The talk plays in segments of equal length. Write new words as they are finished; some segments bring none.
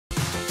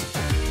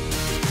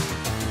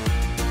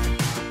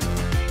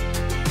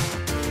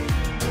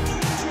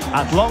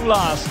At long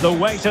last, the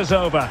wait is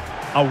over.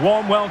 A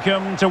warm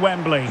welcome to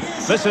Wembley.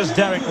 This is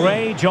Derek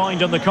Ray,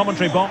 joined in the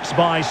commentary box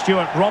by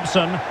Stuart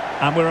Robson,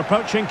 and we're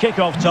approaching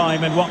kick-off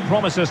time in what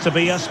promises to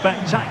be a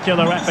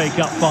spectacular FA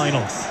Cup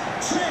final.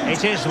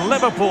 It is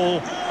Liverpool,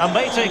 and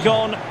they take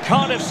on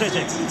Cardiff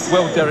City.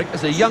 Well, Derek,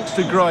 as a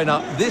youngster growing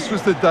up, this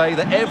was the day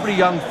that every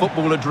young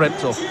footballer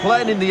dreamt of.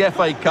 Playing in the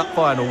FA Cup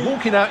final,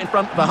 walking out in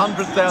front of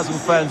 100,000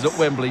 fans at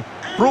Wembley,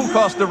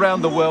 broadcast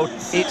around the world,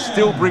 it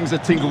still brings a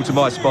tingle to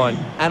my spine.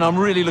 And I'm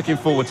really looking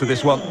forward to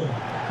this one.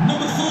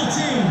 Number 14,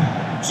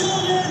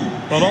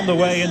 Jordan. Well, on the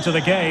way into the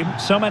game,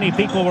 so many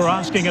people were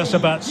asking us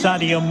about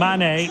Sadio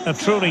Mane, a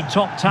truly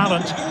top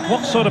talent.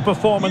 What sort of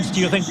performance do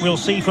you think we'll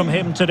see from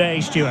him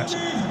today, Stuart?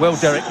 Well,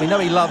 Derek, we know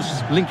he loves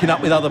linking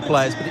up with other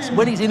players, but it's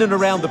when he's in and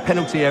around the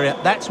penalty area,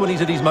 that's when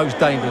he's at his most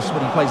dangerous,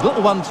 when he plays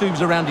little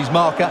one-twos around his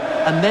marker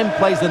and then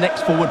plays the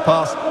next forward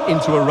pass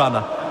into a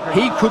runner.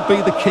 He could be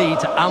the key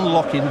to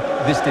unlocking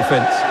this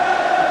defence.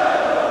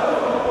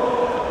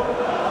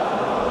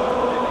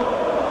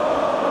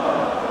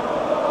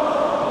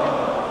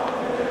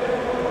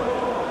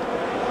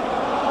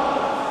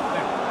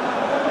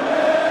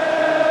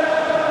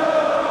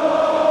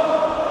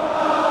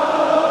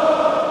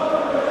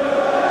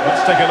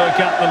 Let's take a look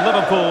at the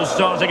Liverpool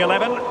starting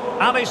 11.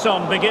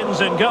 Alisson begins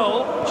in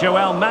goal.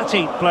 Joel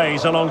Matip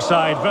plays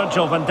alongside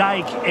Virgil van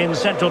Dijk in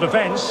central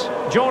defence.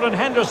 Jordan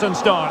Henderson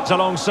starts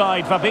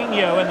alongside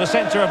Fabinho in the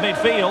centre of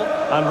midfield.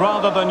 And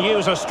rather than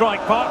use a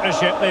strike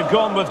partnership, they've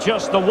gone with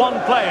just the one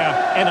player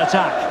in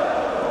attack.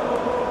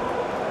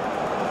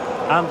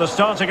 And the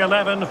starting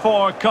 11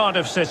 for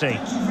Cardiff City.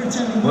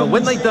 Well,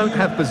 when they don't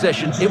have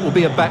possession, it will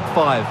be a back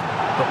five.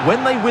 But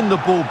when they win the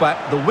ball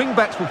back, the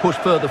wing-backs will push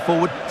further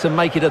forward to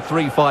make it a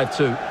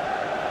 3-5-2.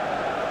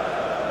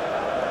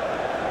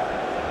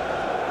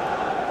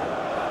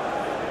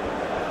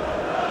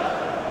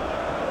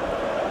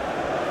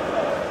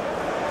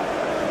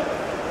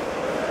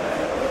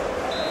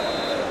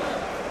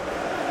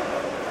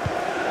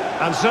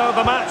 And so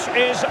the match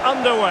is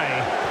underway.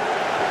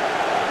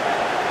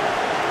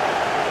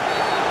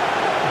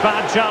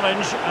 Bad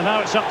challenge, and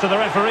now it's up to the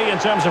referee in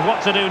terms of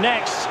what to do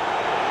next.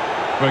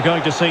 We're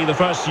going to see the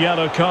first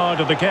yellow card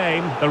of the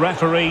game. The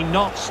referee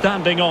not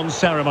standing on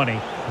ceremony.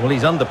 Well,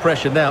 he's under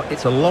pressure now.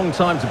 It's a long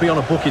time to be on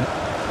a booking.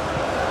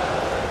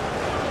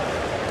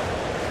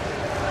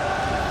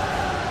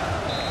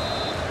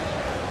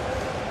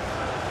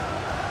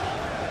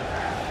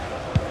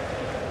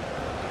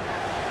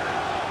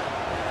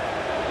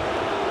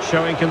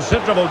 Showing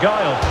considerable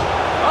guile.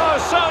 Oh,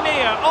 so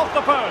near, off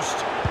the post.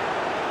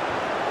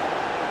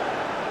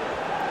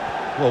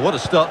 Well, what a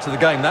start to the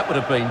game that would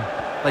have been.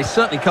 They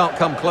certainly can't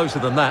come closer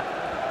than that.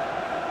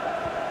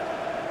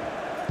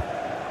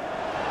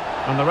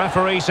 And the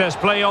referee says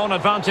play on,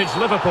 advantage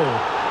Liverpool.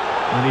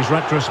 And he's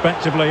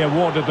retrospectively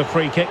awarded the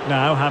free kick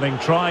now, having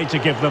tried to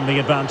give them the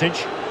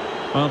advantage.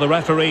 Well, the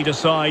referee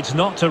decides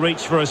not to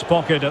reach for his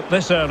pocket at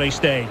this early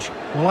stage.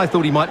 Well, I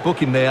thought he might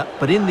book him there,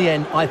 but in the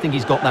end, I think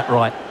he's got that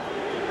right.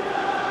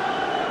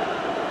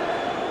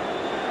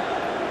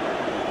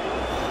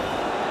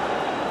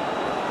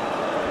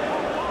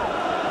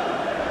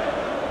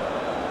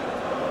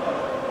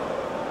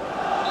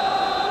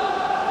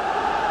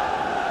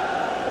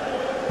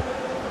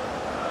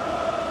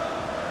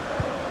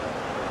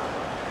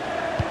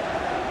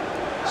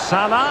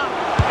 Salah,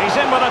 he's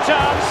in with a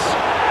chance.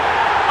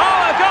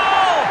 Oh, a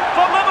goal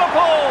for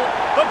Liverpool!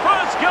 The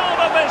first goal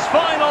of this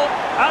final,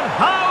 and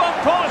how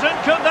important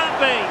could that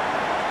be?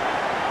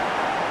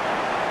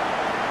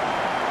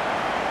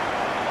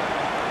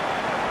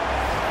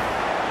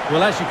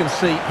 Well, as you can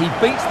see, he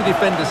beats the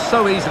defenders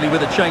so easily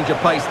with a change of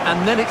pace,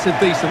 and then it's a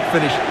decent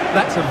finish.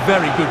 That's a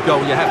very good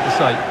goal, you have to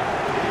say.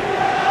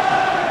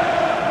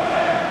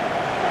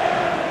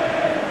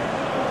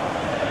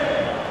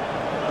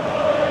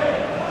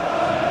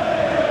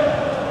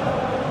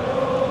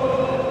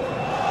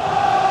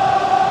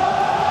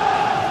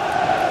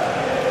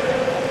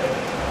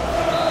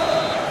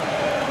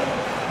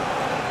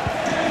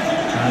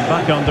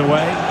 Back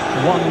underway,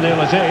 1-0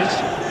 it is.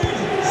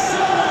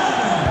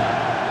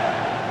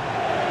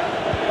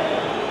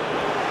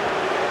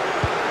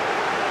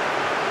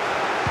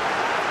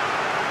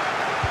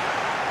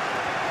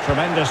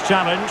 Tremendous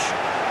challenge.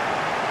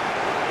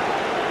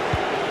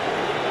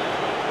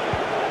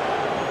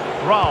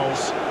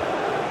 Rolls.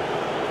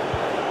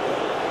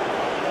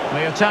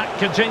 The attack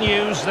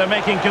continues, they're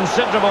making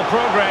considerable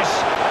progress.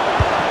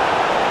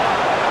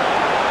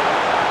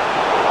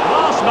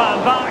 Last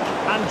man back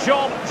and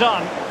job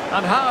done.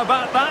 And how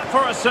about that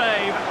for a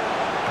save?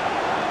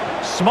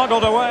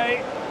 Smuggled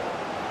away.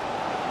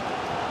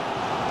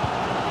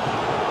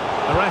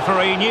 The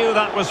referee knew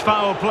that was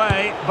foul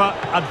play,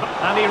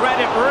 and he read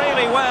it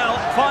really well.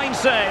 Fine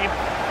save.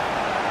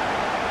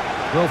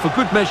 Well, for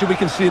good measure, we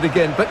can see it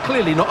again, but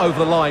clearly not over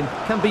the line.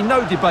 Can be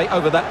no debate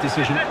over that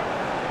decision.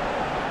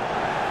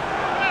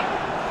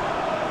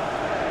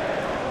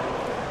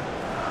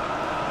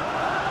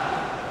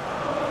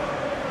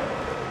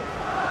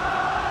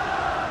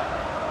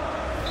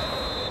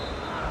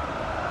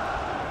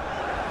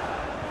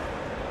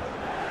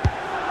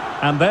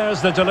 And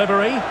there's the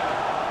delivery.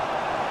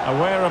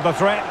 Aware of the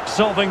threat,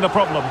 solving the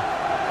problem.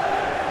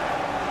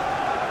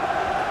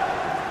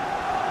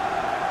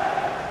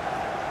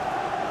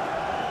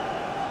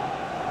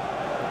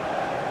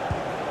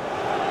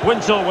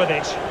 Wintle with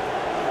it.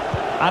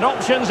 And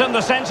options in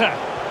the centre.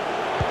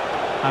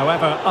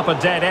 However, up a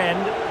dead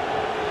end.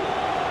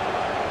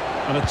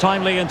 And a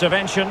timely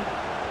intervention.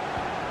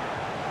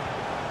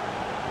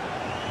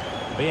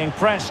 Being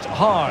pressed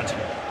hard.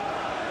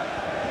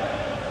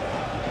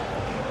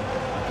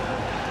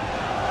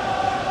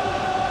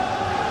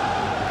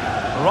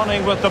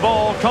 Running with the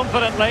ball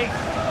confidently.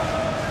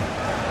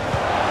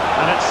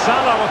 And it's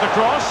Salah with the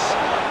cross.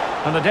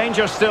 And the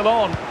danger's still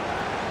on.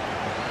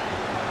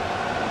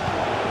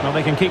 Well,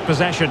 they can keep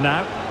possession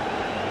now.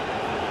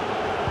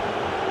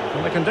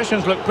 And the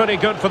conditions look pretty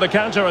good for the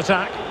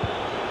counter-attack.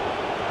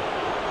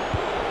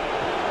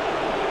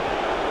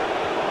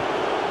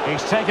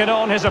 He's taken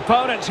on his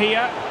opponent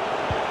here.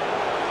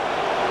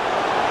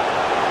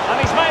 And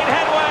he's made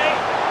headway.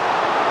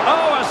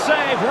 Oh, a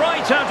save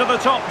right out of the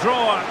top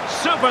drawer.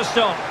 Super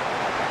stop.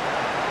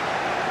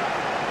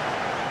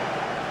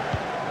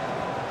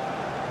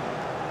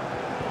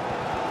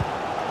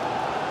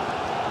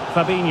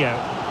 Fabinho.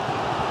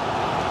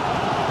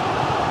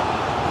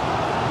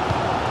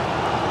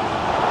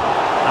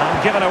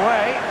 And given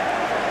away.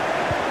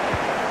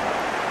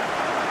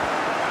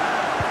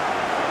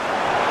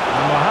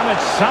 And Mohamed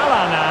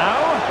Salah now.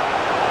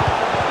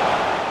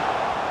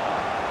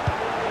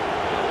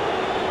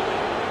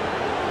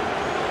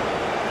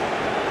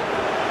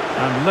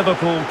 And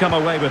Liverpool come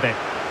away with it.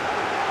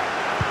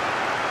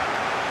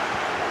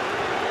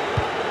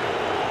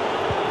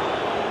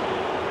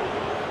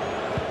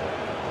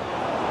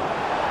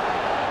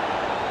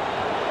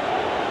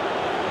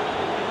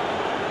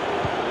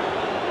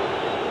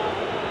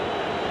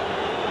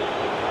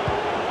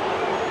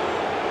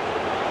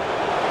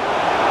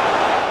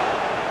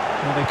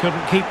 Well, they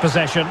couldn't keep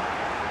possession.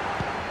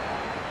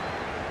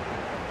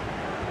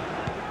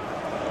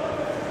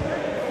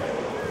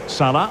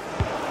 Salah.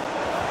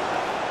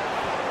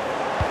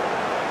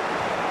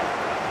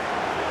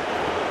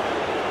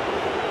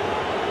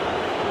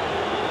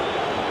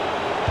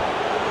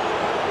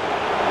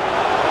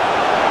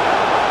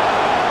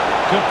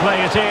 Could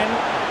play it in.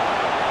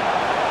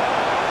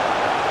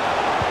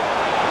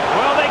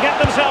 Will they get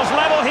themselves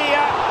level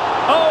here?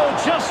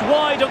 Oh, just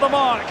wide of the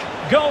mark.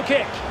 Goal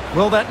kick.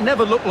 Well, that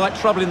never looked like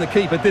troubling the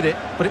keeper, did it?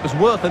 But it was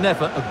worth an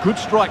effort. A good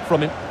strike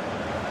from him.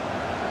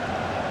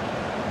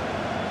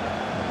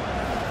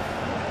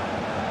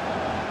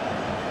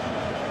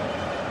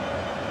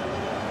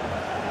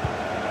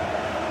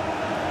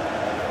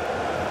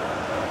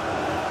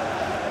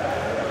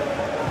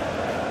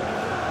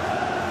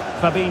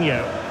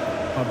 Fabinho.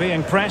 Are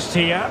being pressed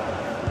here.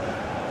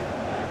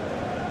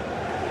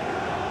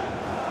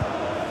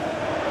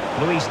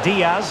 Luis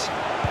Diaz.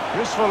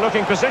 Useful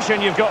looking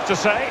position, you've got to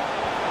say.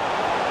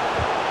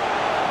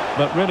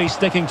 But really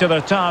sticking to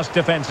their task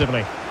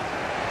defensively.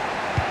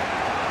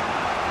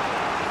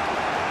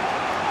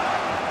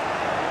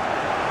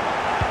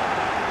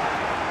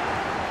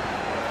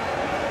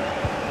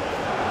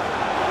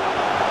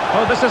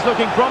 Oh, this is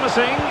looking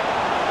promising.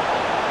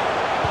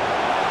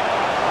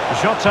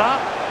 Jota.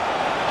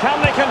 Can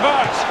they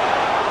convert?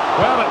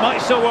 Well, it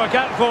might still work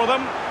out for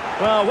them.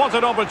 Well, what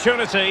an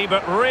opportunity,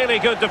 but really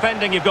good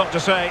defending, you've got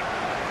to say.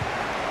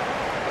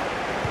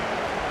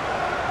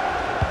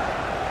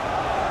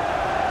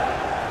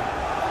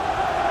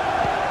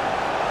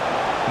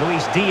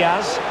 Luis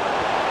Diaz.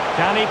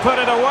 Can he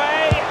put it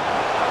away?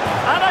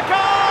 And a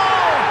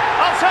goal!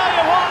 I'll tell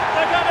you what,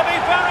 they're going to be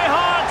very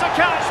hard to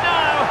catch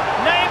now.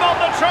 Name on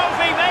the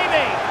trophy,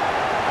 maybe.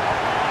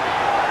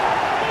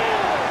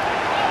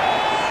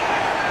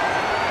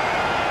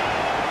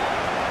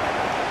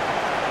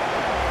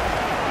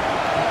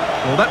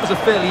 Well, that was a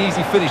fairly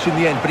easy finish in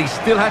the end, but he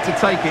still had to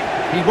take it.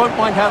 He won't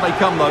mind how they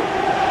come, though.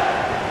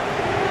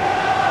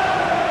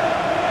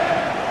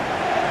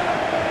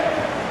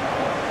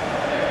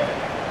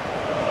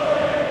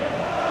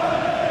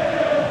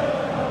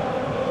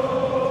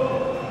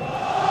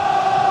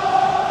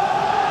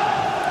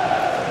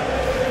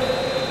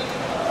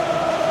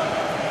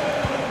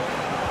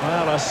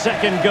 Well, a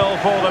second goal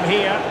for them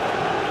here.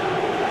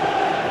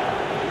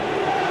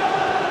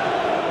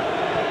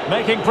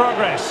 Making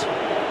progress.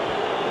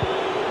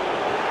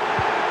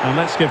 And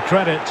let's give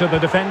credit to the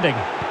defending.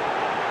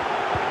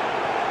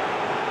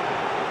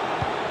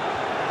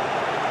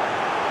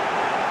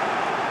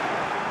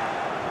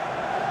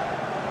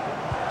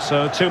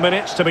 So 2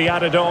 minutes to be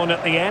added on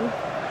at the end.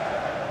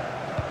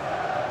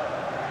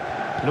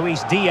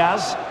 Luis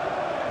Diaz.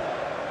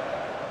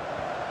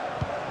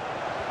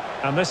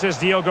 And this is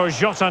Diogo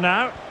Jota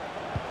now.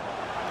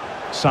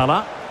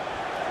 Salah.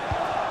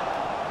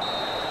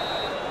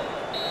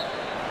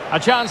 A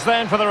chance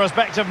then for the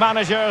respective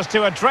managers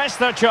to address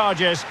their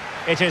charges.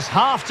 It is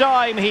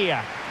half-time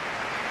here.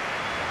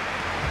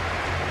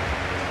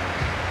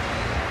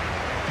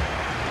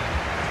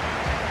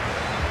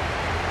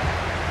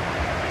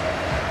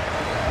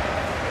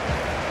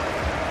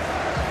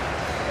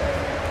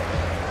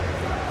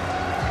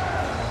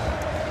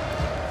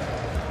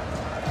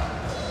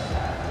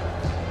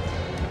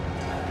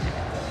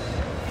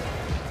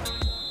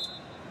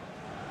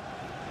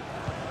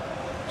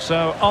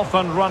 So off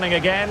and running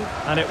again,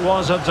 and it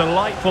was a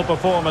delightful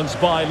performance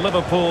by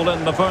Liverpool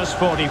in the first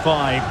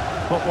 45.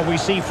 What will we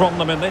see from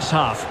them in this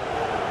half?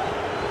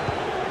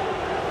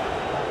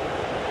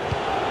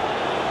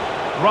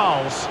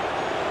 Rolls.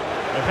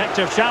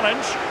 Effective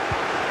challenge.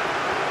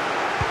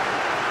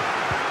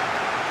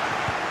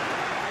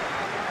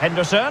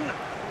 Henderson.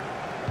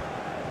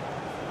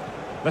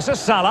 This is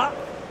Salah.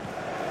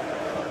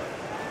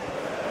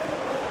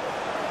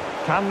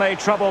 Can they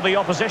trouble the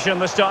opposition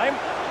this time?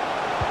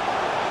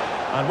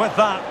 And with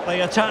that,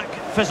 the attack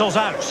fizzles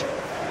out.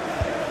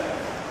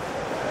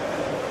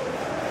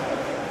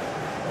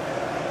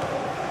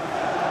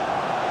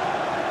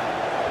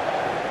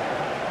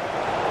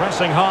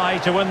 Pressing high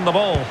to win the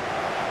ball.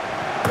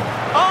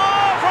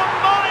 Oh, from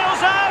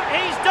miles out,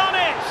 he's done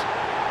it!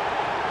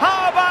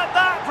 How about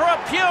that for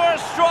a pure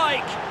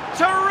strike?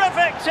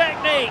 Terrific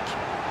technique!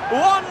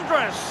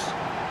 Wondrous!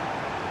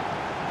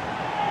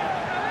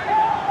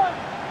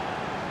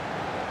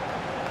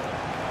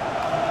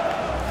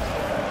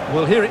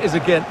 Well, here it is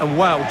again, and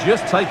wow,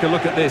 just take a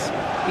look at this.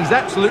 He's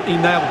absolutely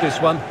nailed this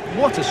one.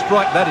 What a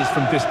strike that is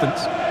from distance.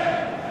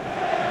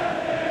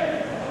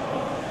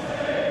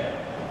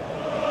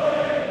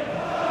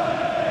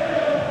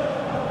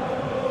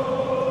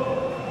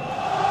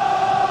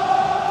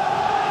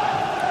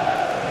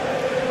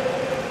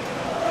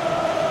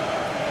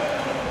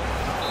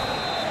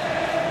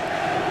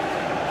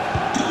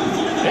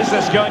 Is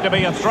this going to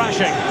be a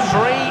thrashing?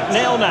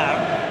 3-0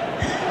 now.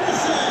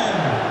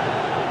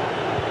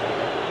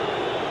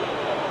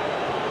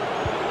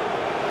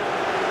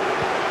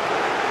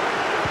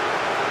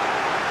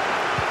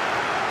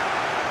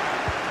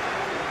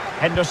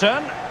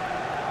 Henderson.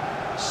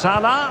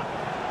 Salah.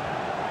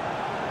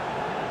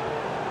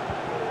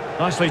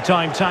 Nicely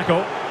timed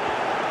tackle.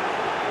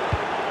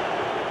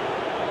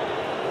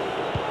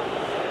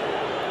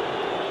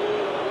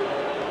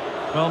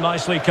 Well,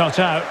 nicely cut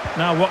out.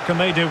 Now what can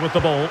they do with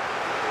the ball?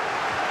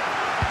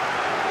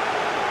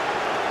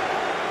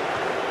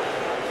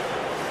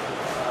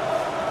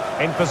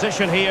 In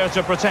position here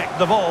to protect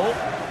the ball.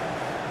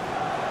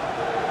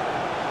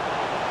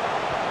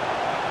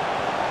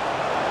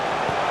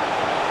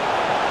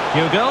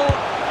 Hugo.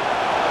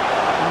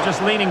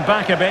 Just leaning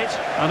back a bit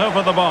and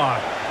over the bar.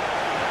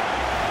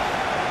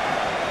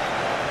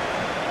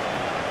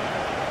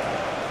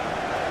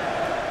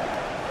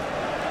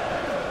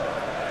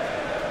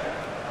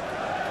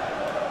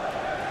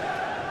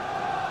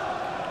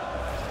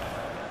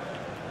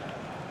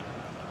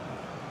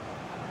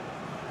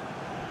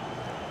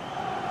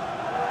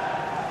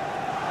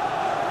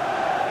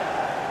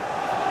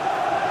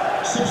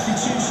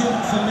 Substitution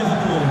for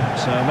Liverpool.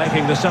 So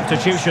making the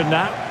substitution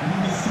now.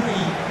 Number 3,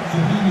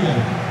 Fabinho.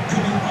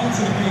 Coming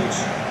onto the pitch.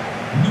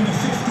 Number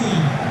 15,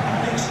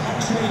 Alex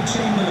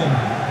Oxlade-Chamberlain.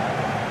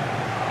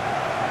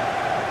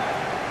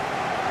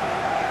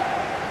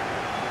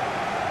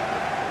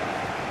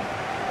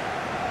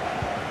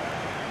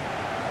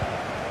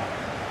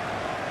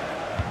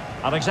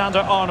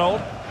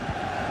 Alexander-Arnold.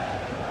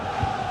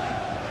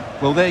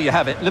 Well, there you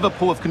have it.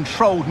 Liverpool have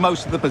controlled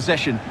most of the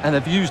possession and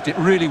have used it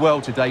really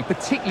well today,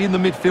 particularly in the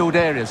midfield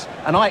areas.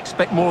 And I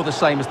expect more of the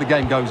same as the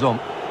game goes on.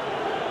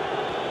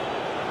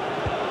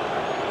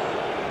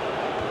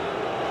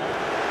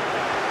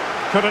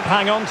 Couldn't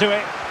hang on to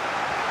it.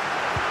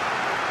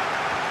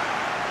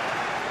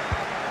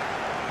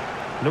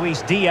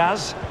 Luis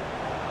Diaz.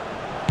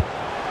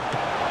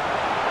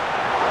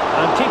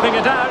 And keeping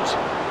it out.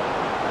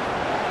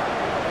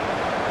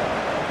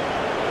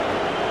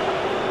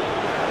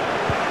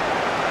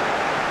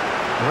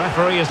 The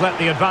referee has let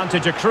the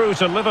advantage accrue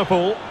to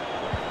Liverpool.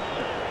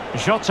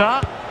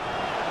 Jota.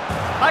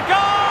 A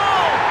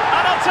goal!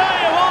 And I'll tell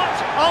you what,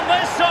 on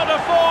this sort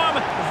of form,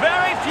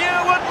 very few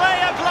would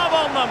lay a glove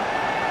on them.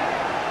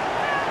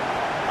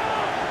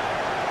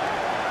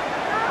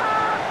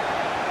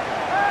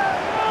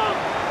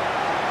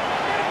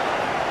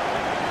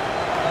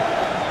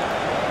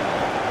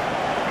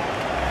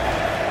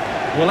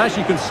 Well, as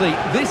you can see,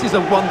 this is a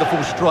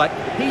wonderful strike.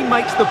 He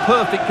makes the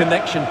perfect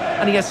connection,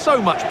 and he has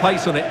so much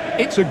pace on it.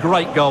 It's a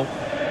great goal.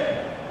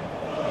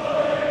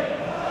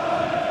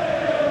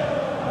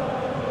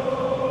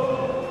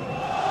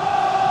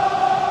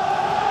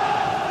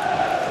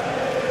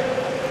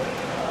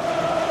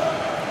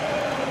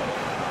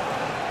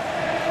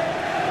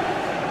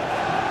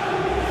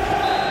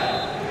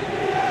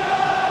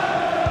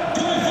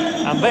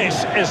 And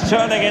this is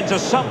turning into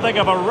something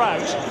of a rout.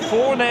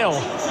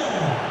 4-0.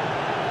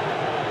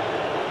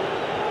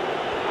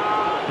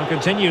 And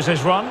continues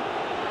his run.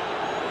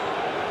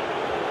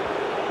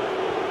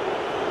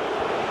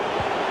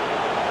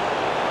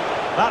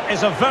 That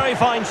is a very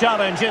fine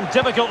challenge in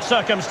difficult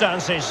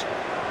circumstances.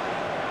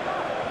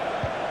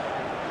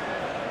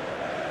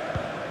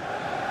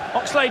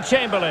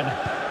 Oxlade-Chamberlain.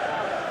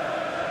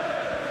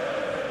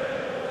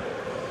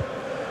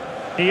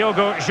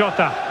 Diogo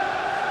Jota.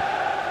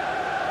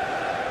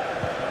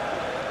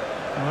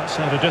 Well, that's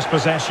how to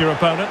dispossess your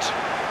opponent.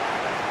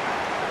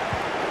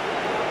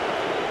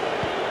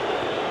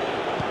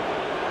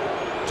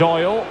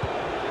 Doyle.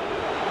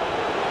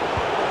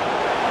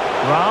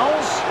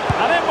 Rolls,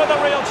 and in with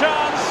a real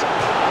chance.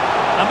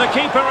 And the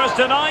keeper has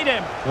denied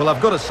him. Well,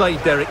 I've got to say,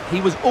 Derek,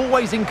 he was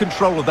always in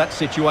control of that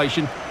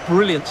situation.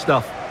 Brilliant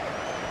stuff.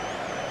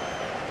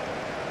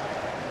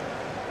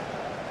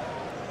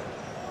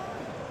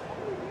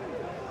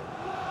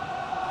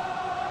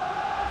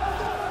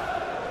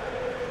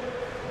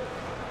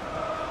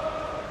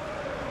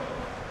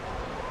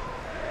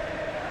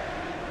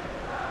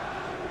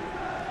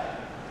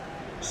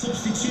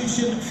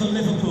 Substitution for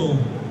Liverpool.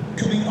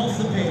 Coming off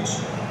the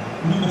pitch,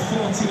 number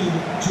 14,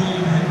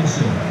 Jordan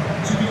Henderson.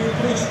 To be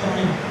replaced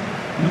by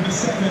number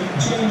 7,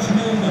 James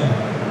Milner.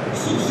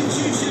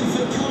 Substitution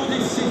for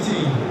Cardiff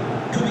City.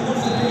 Coming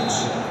off the pitch,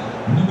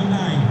 number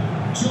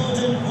 9,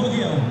 Jordan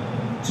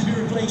Henderson. To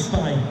be replaced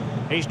by...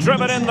 He's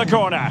driven in the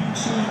corner.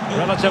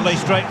 Relatively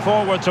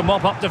straightforward to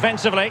mop up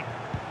defensively.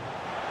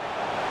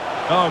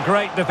 Oh,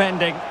 great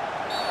defending.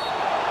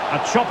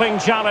 A chopping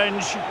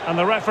challenge, and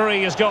the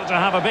referee has got to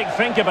have a big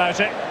think about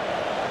it.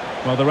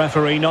 Well, the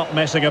referee not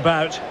messing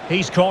about.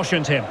 He's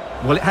cautioned him.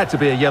 Well, it had to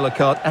be a yellow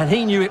card, and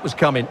he knew it was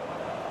coming.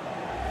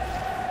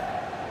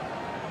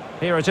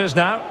 Here it is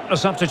now, a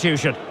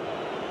substitution.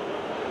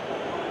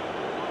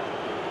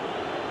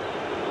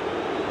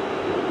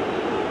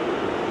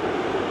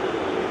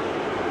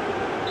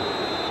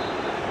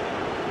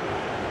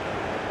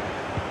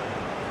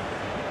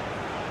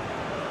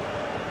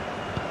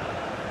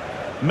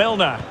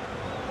 Milner.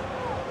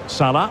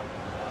 Salah.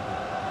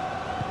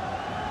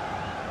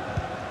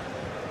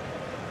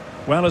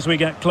 Well, as we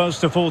get close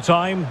to full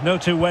time, no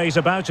two ways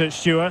about it,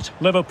 Stuart.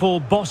 Liverpool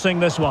bossing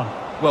this one.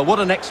 Well, what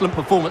an excellent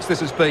performance this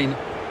has been.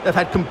 They've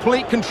had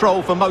complete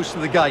control for most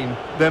of the game.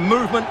 Their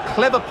movement,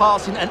 clever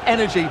passing and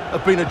energy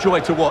have been a joy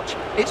to watch.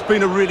 It's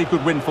been a really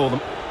good win for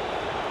them.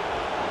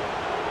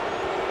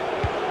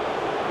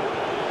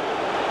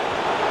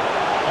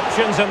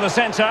 Options in the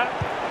centre.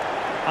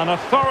 An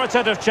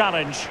authoritative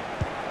challenge.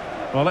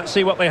 Well, let's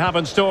see what they have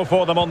in store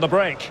for them on the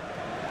break.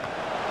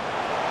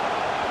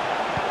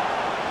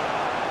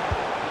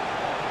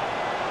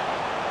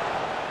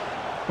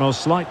 Well,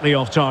 slightly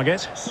off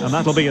target, and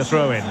that'll be a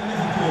throw-in.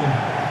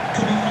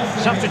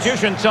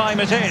 Substitution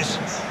time it is.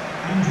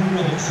 Andrew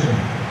Robertson,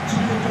 to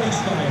be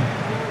replaced by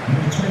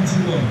number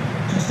 21,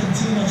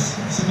 Konstantinos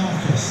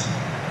Simakis.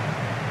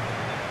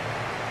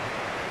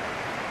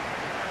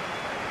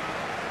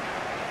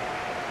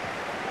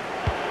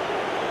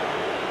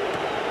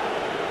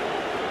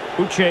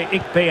 Uche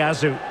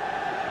Ikpeazu.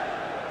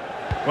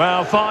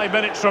 Well, 5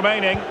 minutes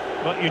remaining,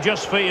 but you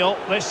just feel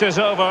this is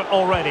over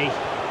already.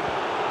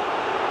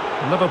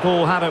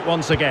 Liverpool have it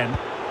once again.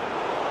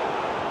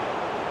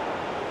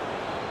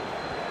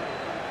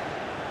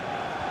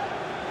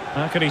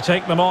 How can he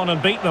take them on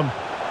and beat them?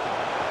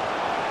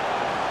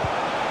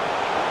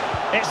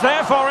 It's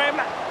there for him.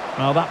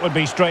 Well, that would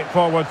be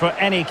straightforward for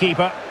any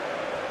keeper.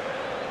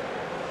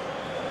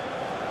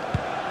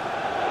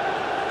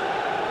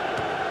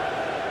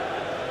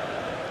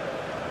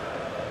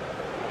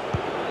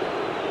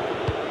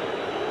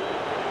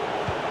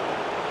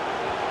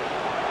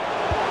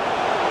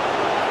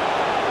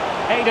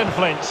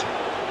 Flint.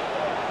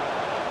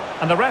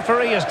 And the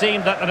referee has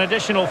deemed that an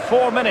additional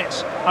 4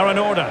 minutes are in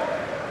order.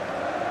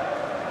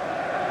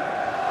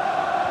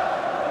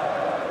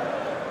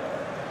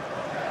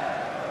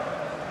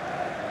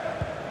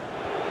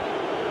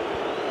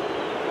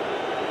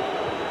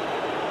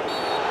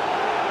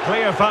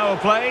 Clear foul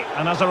play,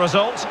 and as a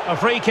result, a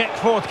free kick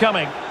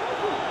forthcoming.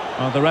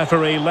 Well, the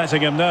referee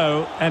letting him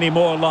know any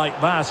more like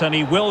that, and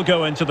he will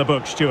go into the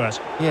book, Stuart.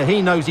 Yeah,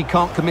 he knows he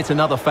can't commit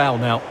another foul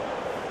now.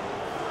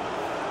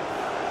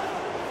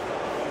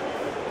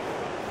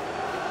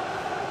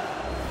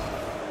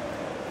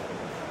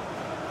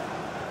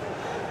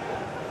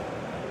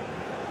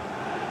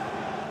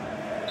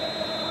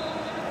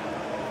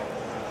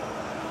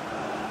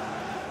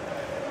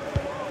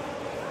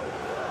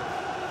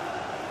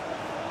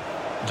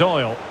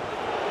 Doyle.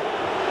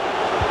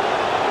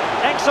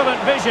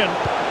 Excellent vision.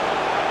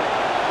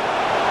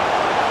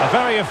 A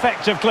very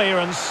effective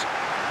clearance.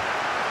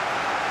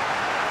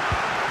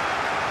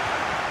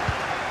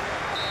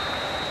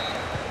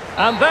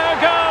 And there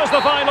goes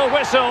the final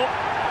whistle.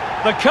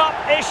 The cup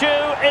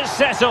issue is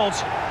settled.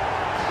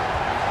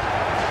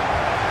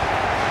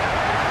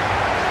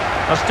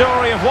 A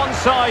story of one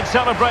side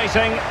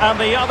celebrating and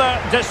the other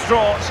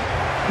distraught.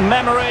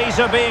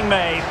 Memories are being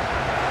made.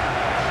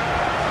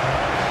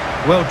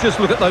 Well, just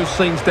look at those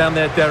scenes down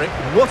there, Derek.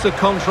 What a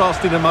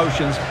contrast in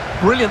emotions.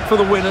 Brilliant for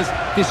the winners,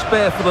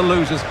 despair for the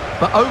losers.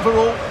 But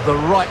overall, the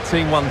right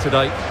team won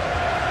today.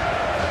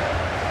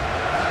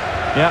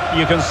 Yeah,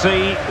 you can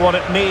see what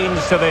it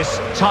means to this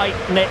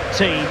tight-knit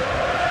team.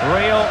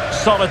 Real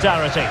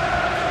solidarity.